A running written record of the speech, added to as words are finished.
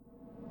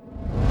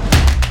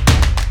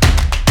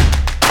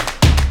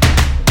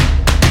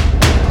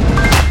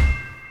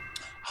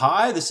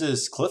Hi, this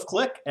is Cliff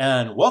Click,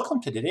 and welcome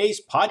to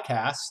today's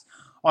podcast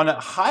on a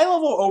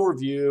high-level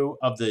overview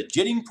of the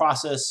JITting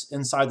process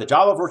inside the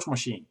Java virtual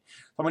machine.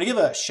 I'm going to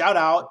give a shout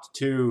out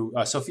to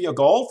Sophia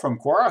Gold from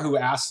Quora, who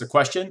asked the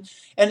question.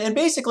 And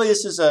basically,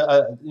 this is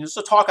a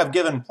talk I've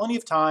given plenty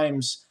of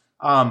times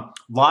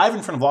live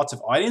in front of lots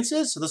of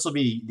audiences. So this will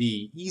be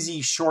the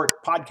easy,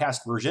 short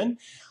podcast version.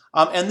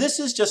 And this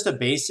is just a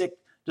basic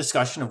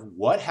discussion of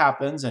what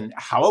happens and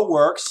how it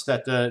works,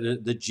 that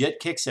the JIT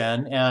kicks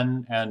in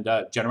and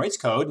generates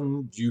code,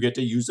 and you get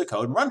to use the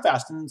code and run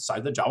fast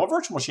inside the Java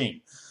virtual machine.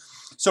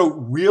 So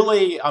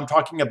really, I'm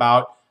talking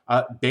about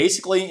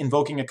basically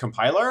invoking a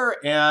compiler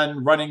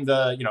and running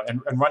the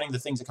and running the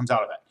things that comes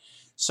out of it.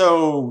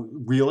 So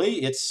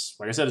really, it's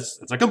like I said, it's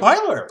a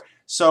compiler.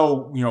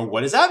 So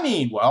what does that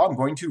mean? Well, I'm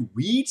going to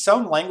read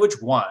some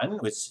language one,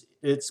 which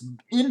it's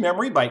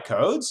in-memory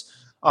bytecodes.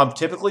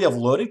 Typically of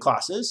loaded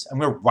classes. I'm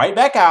going to write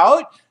back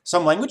out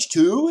some language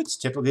two. It's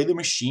typically the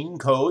machine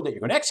code that you're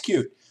going to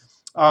execute.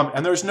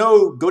 And there's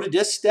no go to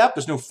disk step.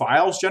 There's no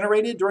files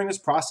generated during this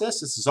process.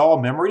 This is all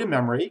memory to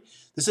memory.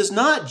 This is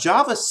not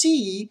Java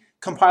C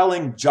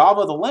compiling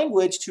Java the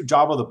language to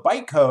Java the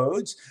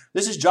bytecodes.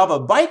 This is Java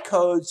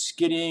bytecodes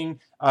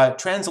getting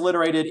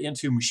transliterated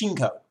into machine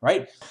code,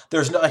 right?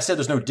 There's no, like I said,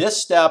 there's no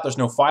disk step, there's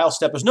no file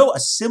step, there's no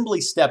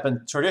assembly step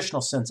in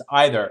traditional sense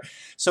either.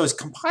 So as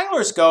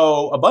compilers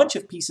go, a bunch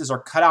of pieces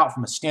are cut out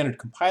from a standard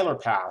compiler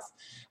path.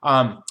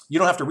 You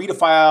don't have to read a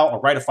file or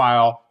write a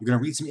file. You're going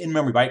to read some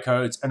in-memory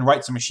bytecodes and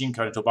write some machine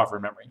code into a buffer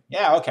in memory.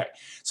 Yeah, okay.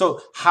 So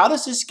how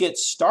does this get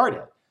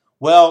started?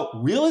 Well,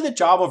 really the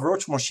Java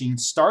virtual machine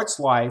starts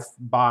life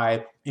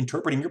by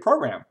interpreting your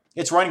program.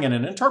 It's running in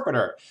an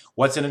interpreter.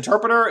 What's an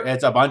interpreter?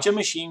 It's a bunch of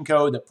machine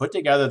code that put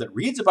together that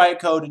reads a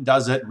bytecode and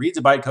does it, reads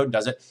a bytecode and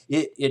does it.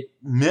 It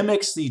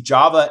mimics the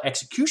Java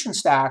execution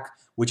stack,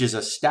 which is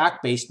a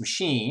stack-based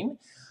machine,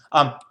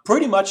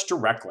 pretty much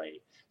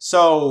directly.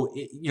 So,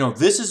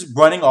 this is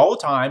running all the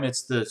time.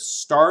 It's the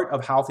start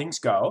of how things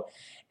go.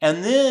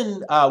 And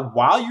then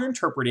while you're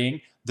interpreting,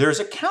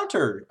 there's a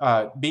counter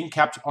being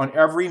kept on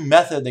every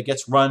method that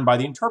gets run by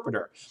the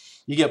interpreter.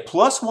 You get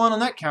 +1 on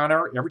that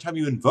counter every time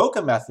you invoke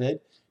a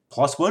method,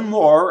 +1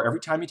 more every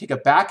time you take a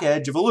back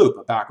edge of a loop,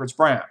 a backwards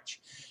branch.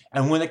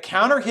 And when the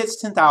counter hits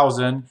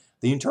 10,000,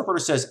 the interpreter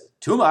says,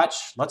 too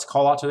much, let's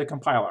call out to the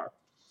compiler.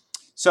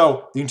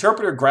 So the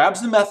interpreter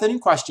grabs the method in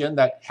question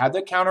that had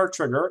the counter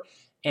trigger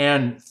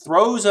and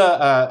throws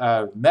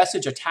a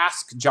message, a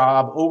task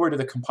job over to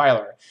the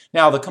compiler.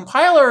 Now, the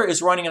compiler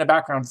is running in a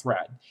background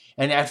thread.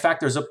 And in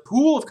fact, there's a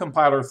pool of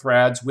compiler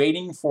threads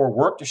waiting for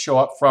work to show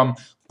up from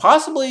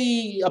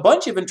possibly a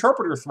bunch of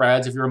interpreter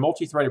threads. If you're a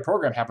multi-threaded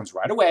program, it happens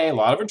right away. A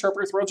lot of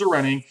interpreter threads are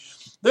running.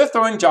 They're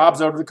throwing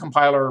jobs over the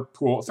compiler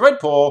pool, thread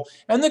pool,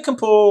 and the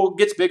pool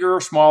gets bigger or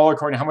smaller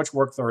according to how much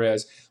work there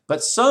is.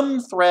 But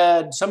some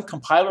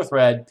compiler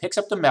thread picks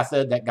up the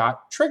method that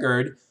got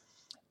triggered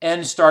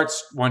and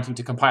starts wanting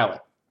to compile it.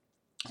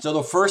 So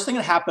the first thing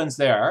that happens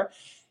there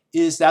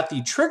is that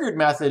the triggered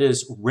method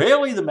is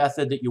rarely the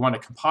method that you want to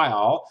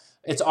compile.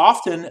 It's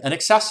often an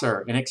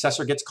accessor. An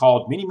accessor gets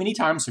called many, many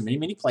times from many,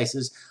 many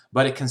places,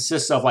 but it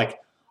consists of like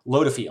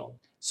load a field.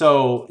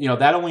 So,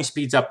 that only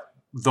speeds up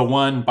the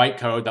one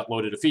bytecode that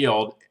loaded a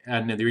field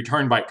and then the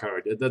return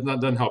bytecode. It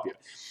doesn't help you.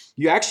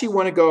 You actually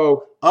want to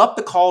go up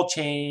the call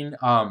chain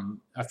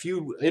a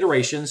few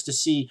iterations to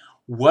see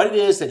what it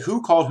is that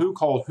who called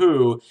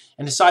who,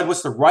 and decide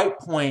what's the right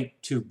point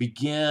to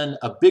begin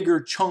a bigger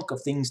chunk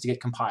of things to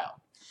get compiled.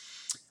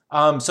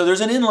 So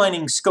there's an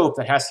inlining scope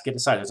that has to get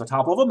decided. There's a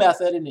top-level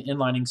method and an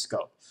inlining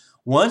scope.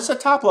 Once the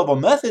top-level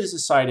method is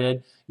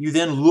decided, you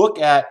then look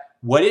at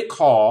what it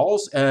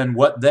calls and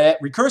what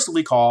that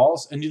recursively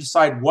calls, and you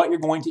decide what you're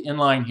going to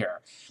inline here.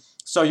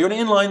 So you're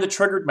going to inline the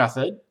triggered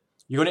method.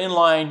 You're going to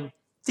inline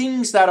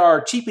things that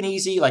are cheap and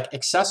easy, like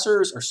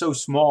accessors are so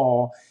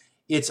small,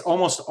 it's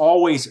almost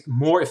always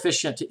more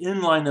efficient to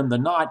inline them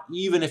than not,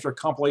 even if your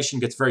compilation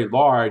gets very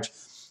large,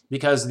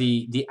 because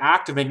the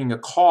act of making a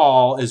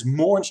call is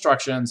more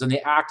instructions than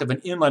the act of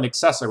an inline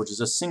accessor, which is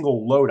a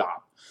single load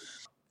op.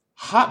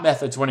 Hot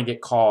methods want to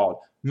get called.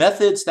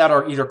 Methods that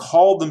are either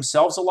called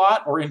themselves a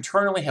lot or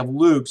internally have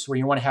loops where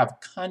you want to have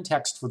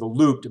context for the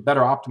loop to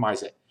better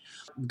optimize it.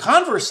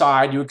 Converse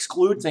side, you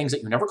exclude things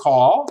that you never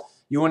call.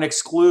 You want to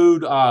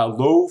exclude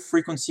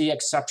low-frequency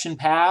exception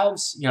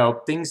paths,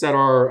 things that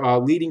are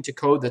leading to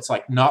code that's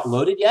like not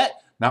loaded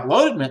yet. Not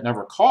loaded meant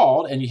never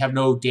called, and you have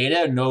no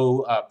data,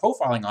 no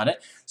profiling on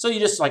it. So you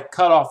just like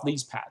cut off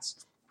these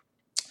paths.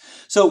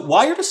 So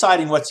while you're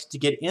deciding what's to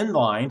get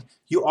inlined,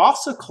 you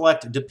also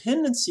collect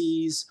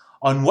dependencies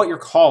on what you're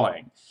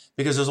calling.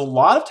 Because there's a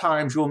lot of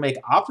times you will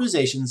make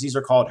optimizations, these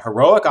are called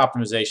heroic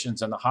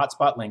optimizations in the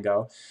hotspot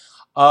lingo,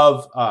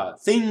 of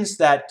things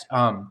that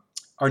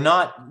are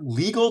not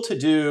legal to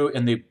do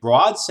in the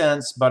broad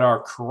sense, but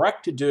are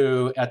correct to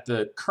do at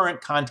the current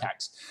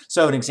context.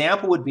 So an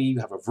example would be you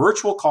have a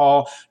virtual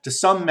call to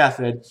some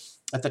method.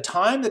 At the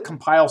time the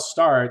compile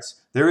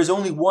starts, there is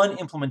only one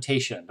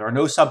implementation. There are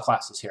no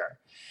subclasses here.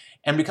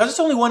 And because it's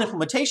only one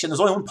implementation, there's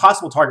only one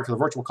possible target for the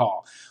virtual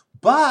call.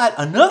 But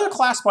another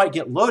class might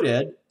get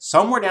loaded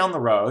somewhere down the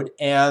road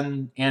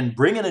and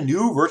bring in a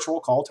new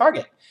virtual call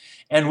target.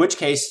 In which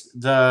case,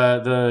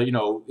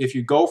 if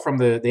you go from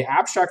the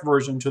abstract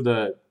version to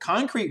the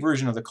concrete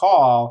version of the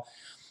call,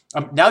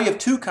 now you have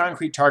two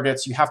concrete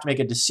targets. You have to make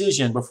a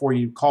decision before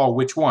you call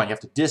which one. You have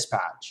to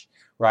dispatch,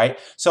 right?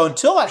 So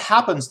until that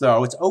happens,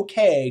 though, it's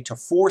okay to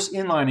force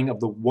inlining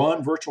of the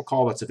one virtual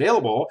call that's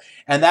available.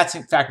 And that's,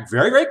 in fact,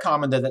 very, very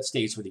common that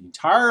stays for the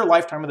entire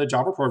lifetime of the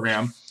Java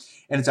program.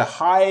 And it's a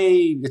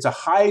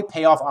high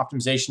payoff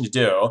optimization to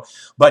do.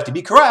 But to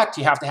be correct,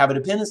 you have to have a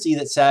dependency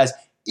that says,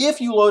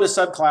 if you load a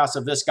subclass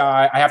of this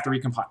guy, I have to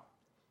recompile.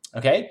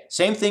 Okay,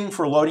 same thing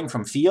for loading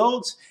from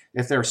fields.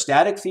 If they're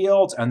static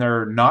fields and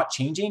they're not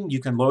changing,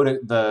 you can load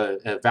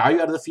the value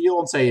out of the field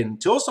and say,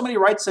 until somebody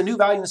writes a new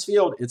value in this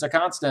field, it's a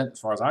constant as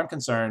far as I'm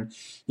concerned.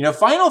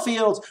 Final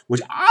fields,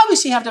 which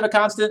obviously have to have a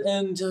constant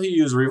until you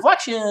use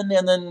reflection,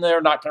 and then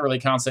they're not really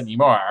constant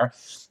anymore.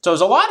 So there's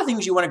a lot of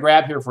things you want to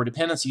grab here for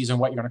dependencies and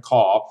what you're going to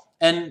call,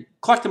 and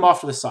collect them off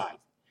to the side.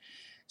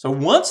 So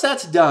once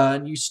that's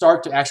done, you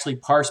start to actually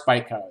parse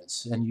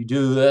bytecodes. And you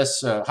do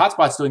this,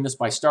 Hotspot's doing this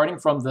by starting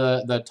from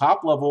the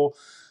top level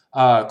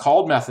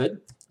called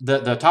method,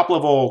 the top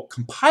level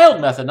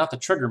compiled method, not the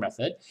trigger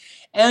method.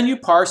 And you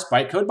parse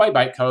bytecode by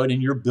bytecode,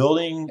 and you're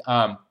building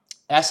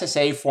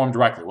SSA form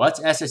directly. What's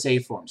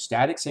SSA form?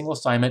 Static single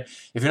assignment.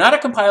 If you're not a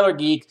compiler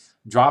geek,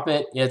 drop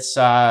it. It's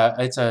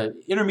a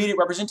intermediate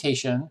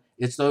representation.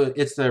 It's the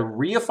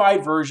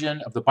reified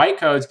version of the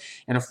bytecodes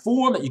in a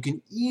form that you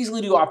can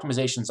easily do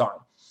optimizations on.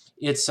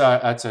 It's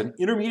an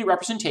intermediate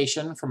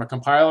representation from a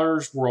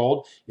compiler's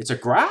world. It's a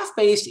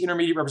graph-based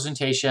intermediate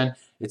representation.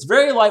 It's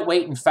very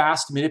lightweight and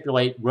fast to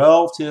manipulate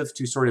relative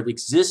to sort of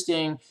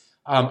existing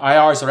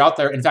IRs that are out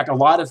there. In fact, a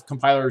lot of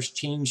compilers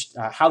changed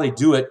how they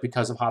do it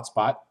because of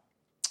Hotspot.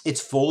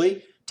 It's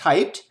fully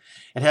typed.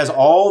 It has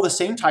all the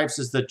same types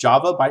as the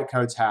Java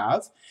bytecodes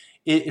have.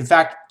 It, in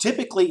fact,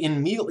 typically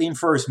immediately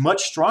infers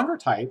much stronger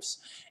types,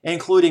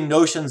 including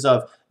notions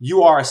of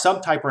you are a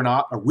subtype or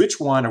not, or which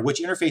one, or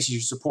which interfaces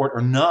you support or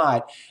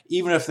not.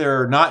 Even if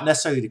they're not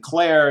necessarily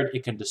declared,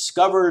 it can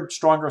discover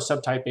stronger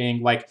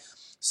subtyping, like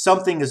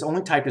something is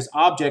only typed as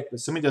object, but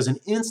somebody does an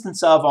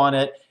instance of on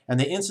it, and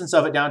the instance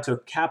of it down to a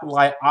capital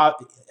I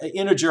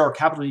integer or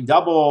capital D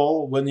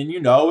double, when then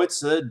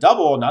it's a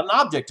double, not an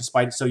object,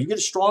 despite it. So you get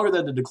stronger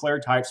than the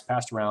declared types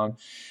passed around.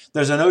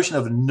 There's a notion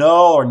of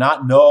null or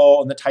not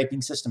null in the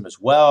typing system as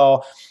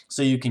well,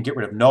 so you can get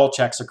rid of null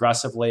checks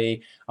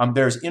aggressively.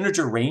 There's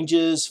integer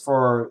ranges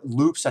for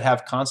loops that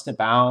have constant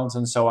bounds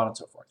and so on and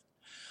so forth.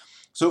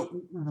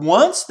 So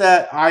once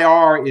that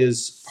IR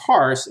is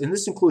parsed, and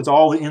this includes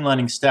all the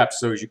inlining steps,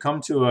 so as you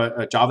come to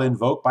a Java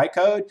invoke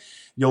bytecode,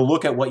 you'll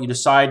look at what you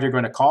decide you're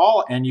going to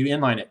call and you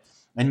inline it.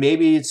 And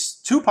maybe it's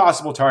two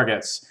possible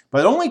targets,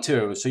 but only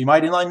two. So you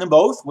might inline them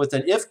both with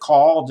an if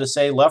call to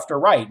say left or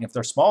right. And if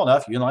they're small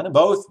enough, you inline them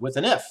both with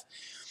an if.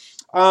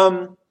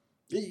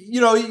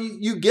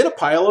 You get a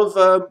pile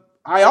of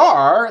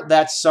IR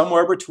that's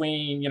somewhere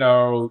between 10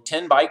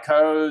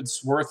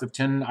 bytecodes worth of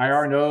 10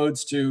 IR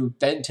nodes to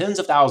tens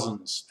of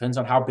thousands. Depends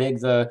on how big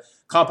the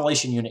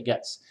compilation unit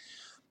gets.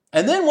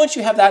 And then once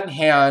you have that in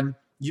hand,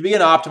 you begin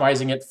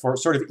optimizing it for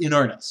sort of in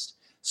earnest.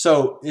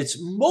 So it's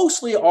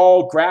mostly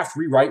all graph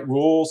rewrite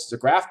rules. It's a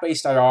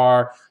graph-based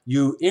IR.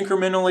 You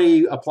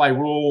incrementally apply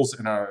rules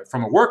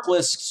from a work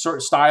list sort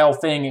of style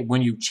thing.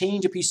 When you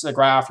change a piece of the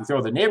graph, you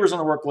throw the neighbors on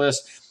the work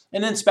list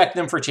and inspect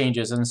them for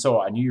changes and so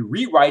on. You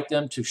rewrite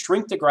them to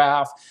shrink the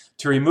graph,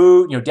 to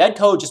remove, dead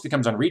code just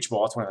becomes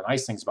unreachable. That's one of the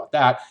nice things about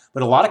that.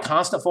 But a lot of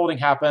constant folding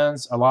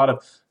happens, a lot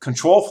of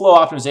control flow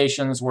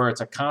optimizations where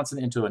it's a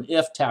constant into an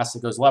if test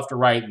that goes left or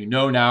right.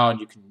 Now, and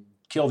you can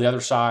kill the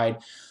other side.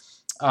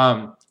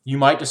 You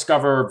might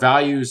discover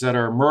values that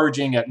are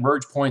merging at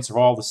merge points are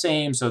all the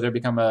same, so they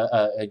become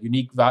a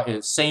unique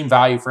same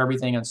value for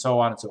everything, and so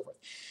on and so forth.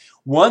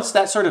 Once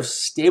that sort of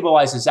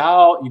stabilizes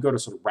out, you go to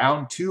sort of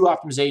round 2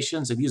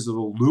 optimizations, and these are the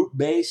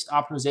loop-based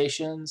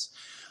optimizations.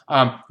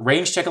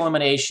 Range check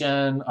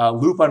elimination,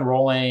 loop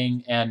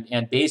unrolling,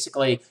 and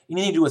basically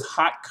anything to do with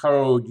hot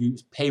code you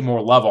pay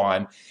more love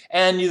on.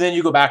 And then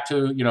you go back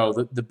to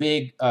the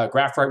big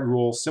graph write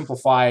rule,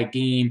 simplify,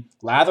 game,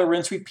 lather,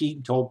 rinse, repeat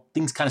until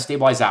things kind of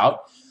stabilize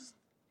out.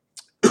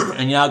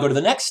 And you now go to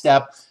the next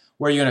step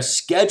where you're going to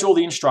schedule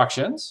the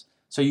instructions.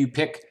 So you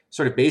pick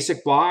sort of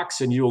basic blocks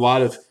and you do a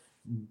lot of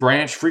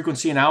branch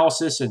frequency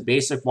analysis and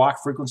basic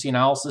block frequency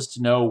analysis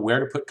to know where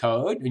to put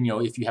code. And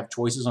if you have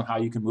choices on how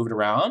you can move it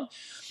around.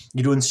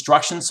 You do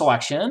instruction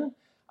selection,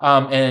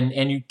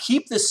 and you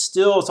keep this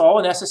still. It's all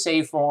in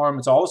SSA form.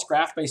 It's all this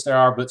graph-based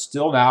IR, but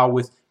still now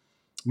with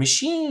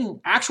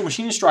actual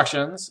machine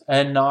instructions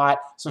and not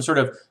some sort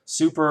of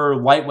super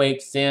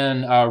lightweight,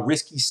 thin,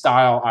 risky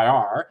style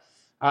IR.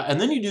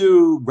 And then you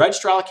do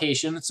register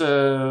allocation. It's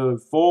a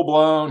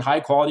full-blown,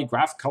 high-quality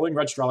graph coloring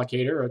register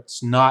allocator.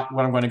 It's not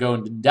what I'm going to go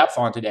into depth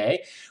on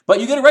today,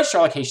 but you get a register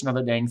allocation of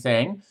the dang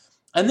thing.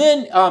 And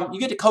then you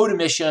get to code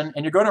emission,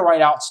 and you're going to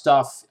write out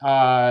stuff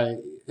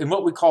in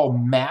what we call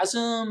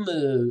MASM,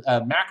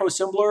 a macro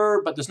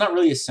assembler, but there's not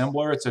really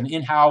assembler. It's an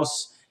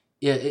in-house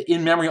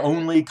in-memory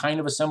only kind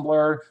of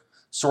assembler,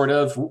 sort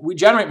of. We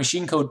generate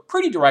machine code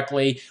pretty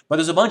directly, but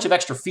there's a bunch of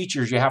extra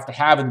features you have to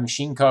have in the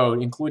machine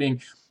code,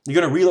 including you're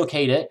going to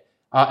relocate it.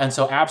 And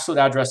so absolute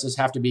addresses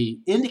have to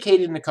be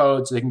indicated in the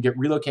code so they can get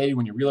relocated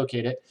when you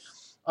relocate it.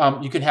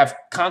 You can have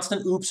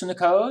constant oops in the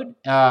code,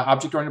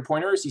 object-oriented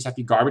pointers. These have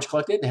to be garbage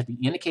collected. They have to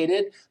be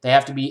indicated. They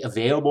have to be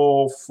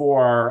available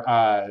for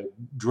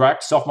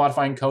direct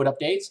self-modifying code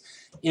updates.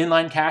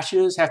 Inline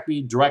caches have to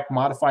be direct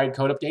modified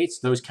code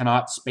updates. Those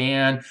cannot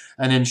span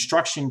an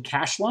instruction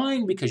cache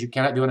line because you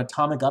cannot do an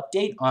atomic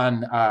update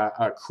on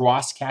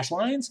cross cache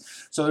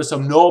lines. So there's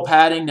some null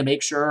padding to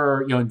make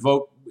sure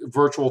invoke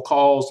virtual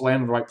calls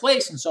land in the right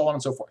place, and so on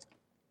and so forth.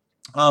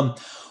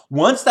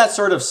 Once that's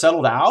sort of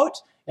settled out,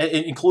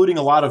 including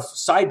a lot of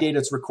side data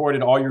that's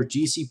recorded, all your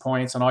GC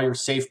points and all your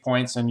safe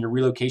points, and your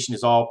relocation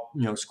is all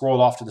scrolled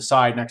off to the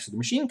side next to the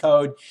machine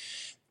code,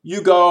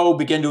 you go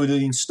begin to do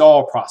the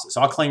install process.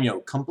 I'll claim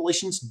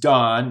compilation's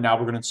done. Now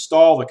we're going to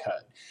install the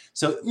code.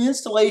 So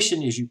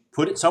installation is you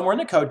put it somewhere in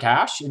the code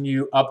cache and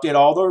you update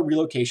all the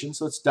relocations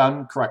so it's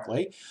done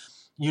correctly.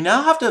 You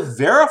now have to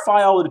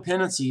verify all the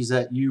dependencies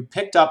that you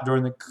picked up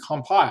during the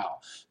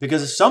compile.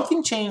 Because if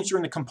something changed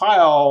during the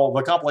compile,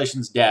 the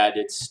compilation's dead.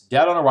 It's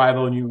dead on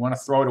arrival and you want to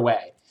throw it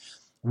away.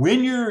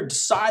 When you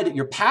decide that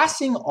you're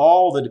passing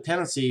all the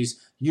dependencies,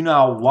 you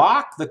now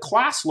lock the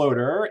class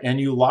loader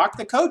and you lock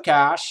the code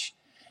cache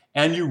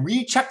and you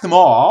recheck them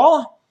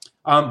all.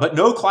 But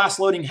no class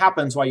loading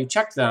happens while you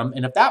check them.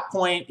 And at that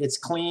point, it's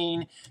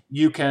clean.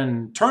 You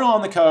can turn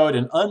on the code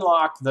and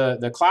unlock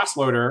the class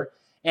loader.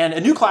 And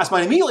a new class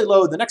might immediately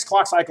load the next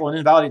clock cycle and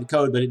invalidate the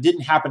code, but it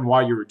didn't happen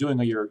while you were doing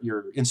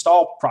your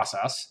install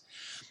process.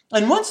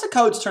 And once the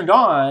code's turned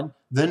on,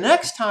 the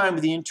next time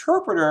the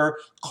interpreter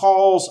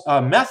calls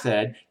a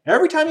method,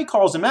 every time he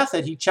calls a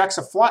method, he checks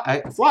a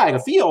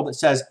field that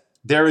says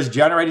there is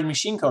generated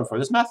machine code for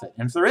this method.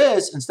 And if there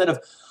is, instead of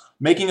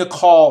making a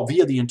call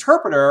via the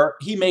interpreter,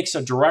 he makes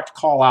a direct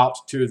call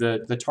out to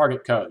the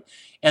target code.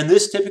 And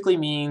this typically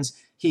means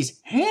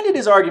he's handed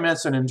his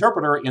arguments to an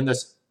interpreter in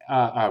this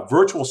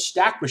virtual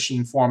stack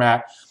machine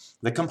format.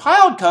 The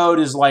compiled code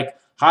is like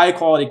high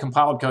quality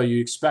compiled code you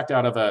expect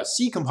out of a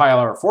C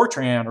compiler or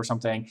Fortran or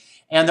something.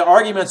 And the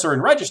arguments are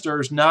in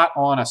registers, not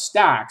on a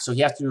stack. So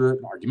he has to do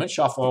an argument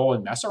shuffle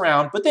and mess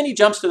around, but then he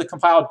jumps to the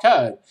compiled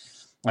code.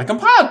 The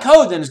compiled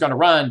code then is going to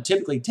run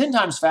typically 10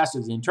 times faster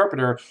than the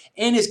interpreter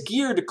and is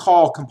geared to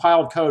call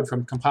compiled code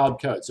from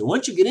compiled code. So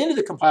once you get into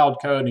the compiled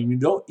code and you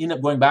don't end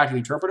up going back to the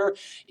interpreter,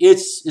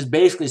 it's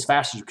basically as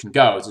fast as you can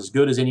go. It's as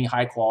good as any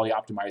high quality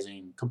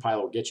optimizing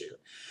compiler will get you.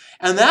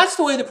 And that's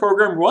the way the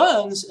program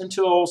runs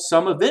until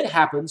some event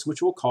happens,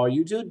 which will call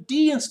you to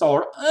deinstall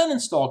or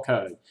uninstall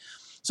code.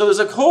 So there's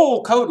a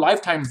whole code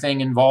lifetime thing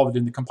involved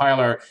in the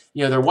compiler.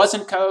 There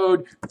wasn't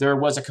code, there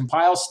was a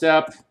compile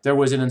step, there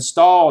was an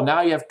install, now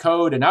you have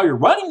code, and now you're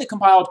running the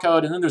compiled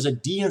code, and then there's a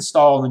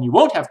deinstall, and then you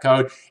won't have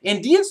code.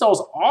 And deinstall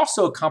is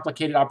also a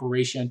complicated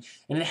operation,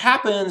 and it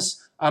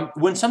happens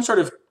when some sort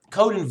of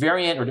code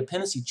invariant or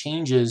dependency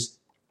changes.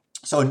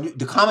 So in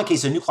the common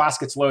case, a new class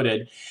gets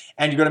loaded,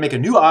 and you're going to make a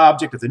new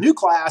object of the new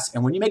class,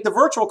 and when you make the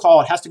virtual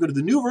call, it has to go to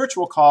the new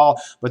virtual call,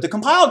 but the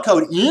compiled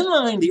code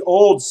inline the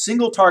old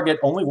single target,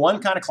 only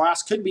one kind of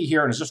class could be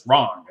here, and it's just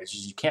wrong.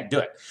 You can't do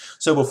it.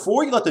 So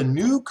before you let the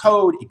new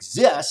code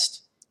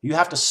exist, you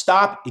have to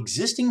stop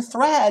existing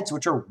threads,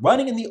 which are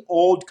running in the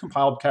old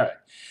compiled code.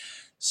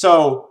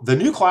 So the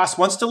new class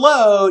wants to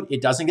load.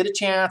 It doesn't get a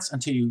chance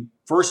until you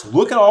first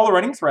look at all the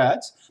running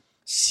threads,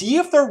 see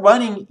if they're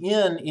running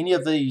in any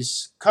of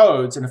these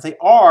codes, and if they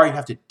are, you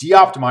have to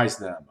de-optimize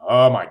them.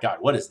 Oh my God,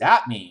 what does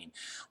that mean?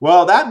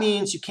 Well, that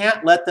means you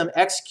can't let them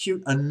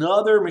execute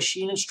another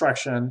machine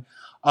instruction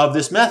of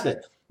this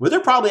method. Well, they're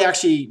probably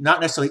actually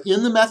not necessarily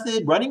in the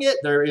method running it.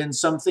 They're in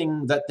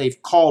something that they've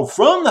called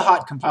from the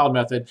hot compiled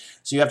method.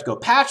 So you have to go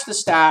patch the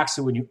stack.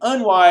 So when you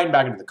unwind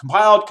back into the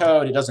compiled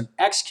code, it doesn't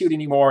execute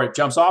anymore. It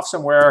jumps off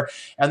somewhere.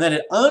 And then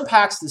it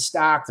unpacks the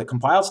stack, the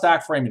compiled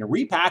stack frame, and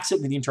repacks it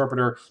into the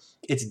interpreter.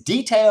 It's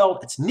detailed.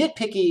 It's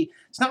nitpicky.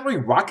 It's not really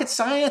rocket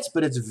science,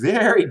 but it's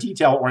very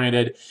detail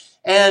oriented.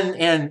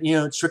 And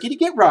it's tricky to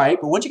get right,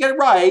 but once you get it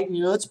right,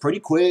 it's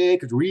pretty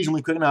quick, it's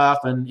reasonably quick enough,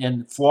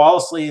 and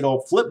flawlessly it'll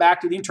flip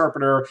back to the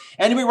interpreter,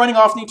 and you'll be running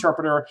off the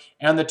interpreter,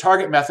 and the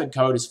target method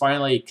code is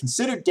finally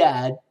considered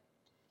dead,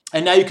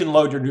 and now you can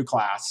load your new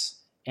class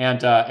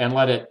and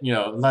let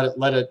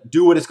it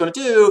do what it's going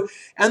to do.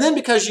 And then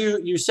because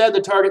you said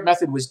the target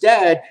method was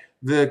dead,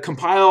 the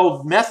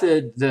compiled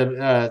method,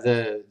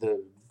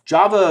 the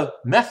Java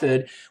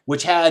method,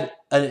 which had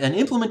an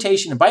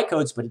implementation in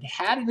bytecodes, but it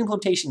had an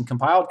implementation in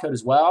compiled code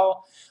as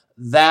well,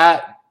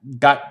 that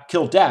got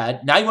killed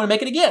dead. Now you want to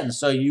make it again.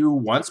 So you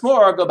once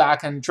more go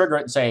back and trigger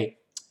it and say,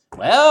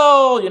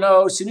 well,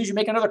 as soon as you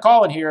make another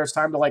call in here, it's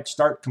time to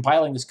start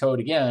compiling this code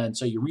again.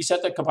 So you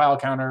reset the compile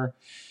counter.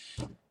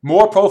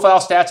 More profile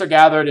stats are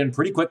gathered, and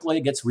pretty quickly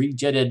it gets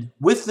rejitted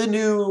with the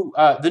new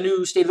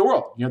state of the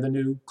world, the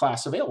new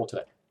class available to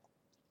it.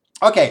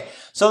 Okay,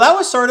 so that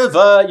was sort of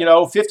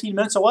 15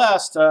 minutes or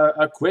less,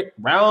 a quick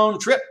round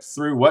trip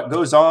through what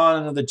goes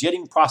on in the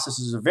JITting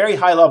processes at a very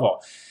high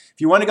level. If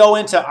you want to go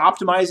into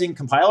optimizing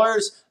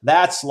compilers,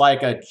 that's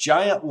like a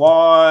giant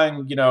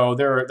long,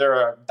 there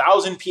are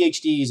 1,000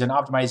 PhDs in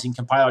optimizing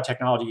compiler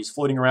technologies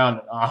floating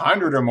around,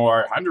 100 or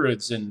more,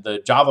 hundreds in the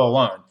Java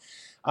alone.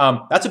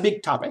 That's a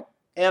big topic,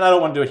 and I don't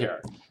want to do it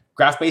here.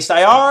 Graph-based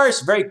IR is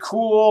very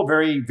cool,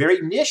 very,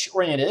 very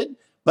niche-oriented.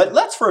 But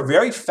that's for a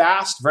very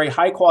fast, very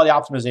high quality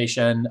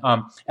optimization.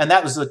 And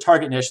that was the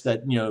target niche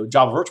that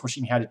Java Virtual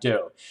Machine had to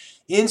do.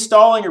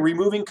 Installing and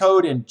removing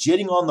code and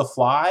JITting on the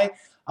fly,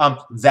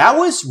 that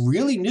was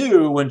really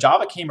new when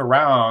Java came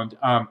around.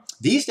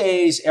 These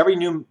days, every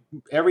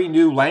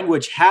new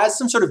language has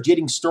some sort of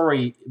JITting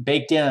story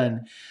baked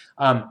in.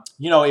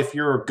 If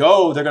you're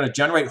Go, they're going to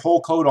generate whole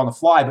code on the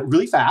fly, but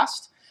really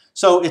fast.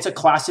 So it's a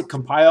classic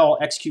compile,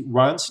 execute,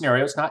 run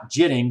scenario. It's not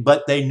JITting,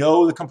 but they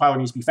know the compiler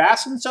needs to be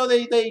fast, and so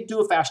they do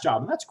a fast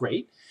job, and that's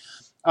great.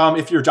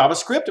 If you're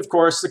JavaScript, of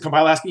course, the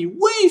compiler has to be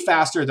way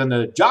faster than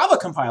the Java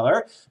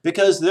compiler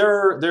because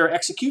their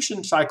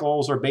execution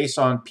cycles are based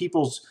on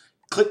people's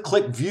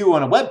click view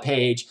on a web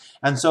page,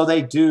 and so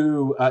they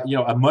do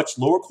a much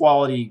lower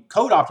quality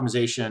code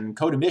optimization,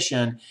 code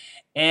emission,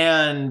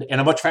 and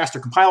a much faster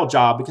compile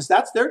job because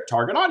that's their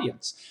target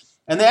audience.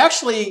 And they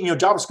actually,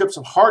 JavaScript's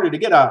harder to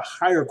get a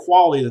higher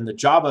quality than the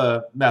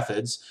Java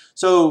methods.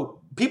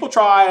 So people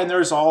try, and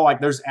there's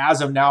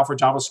as of now for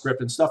JavaScript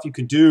and stuff you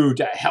can do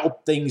to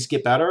help things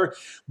get better.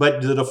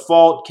 But the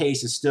default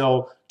case is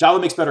still Java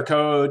makes better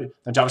code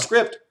than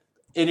JavaScript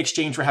in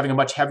exchange for having a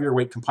much heavier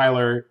weight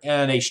compiler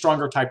and a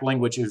stronger type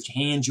language which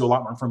hands you a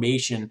lot more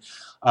information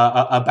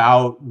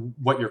about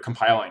what you're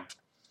compiling.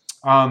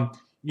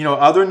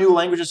 Other new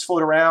languages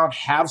float around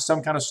have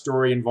some kind of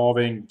story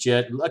involving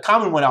JIT. A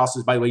common one else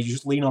is, by the way, you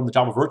just lean on the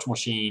Java Virtual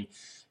Machine.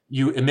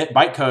 You emit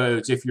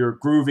bytecodes. If you're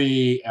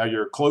Groovy, or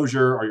your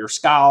Clojure, or your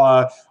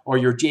Scala, or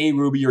your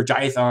JRuby, or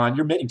Jython,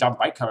 you're emitting Java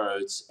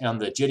bytecodes,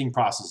 and the JITting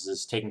process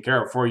is taken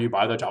care of for you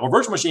by the Java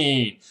Virtual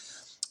Machine.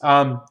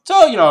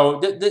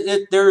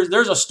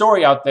 There's a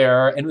story out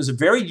there, and it was a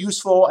very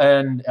useful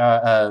and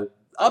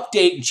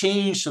update and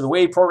change to the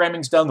way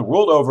programming's done the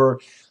world over.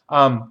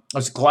 I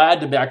was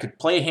glad I could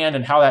play a hand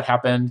in how that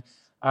happened.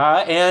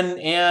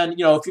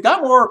 If you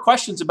got more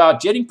questions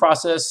about JITting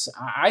process,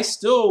 I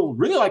still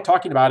really like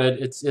talking about it.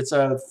 It's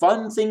a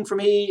fun thing for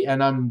me,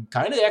 and I'm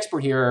kind of the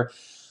expert here.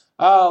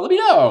 Let me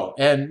know,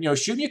 and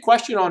shoot me a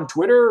question on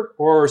Twitter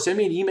or send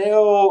me an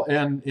email,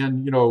 and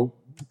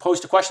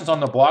post the questions on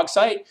the blog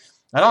site,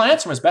 and I'll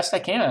answer them as best I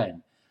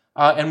can.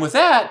 And with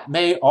that,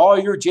 may all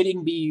your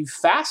JITting be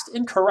fast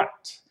and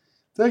correct.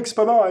 Thanks.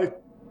 Bye bye.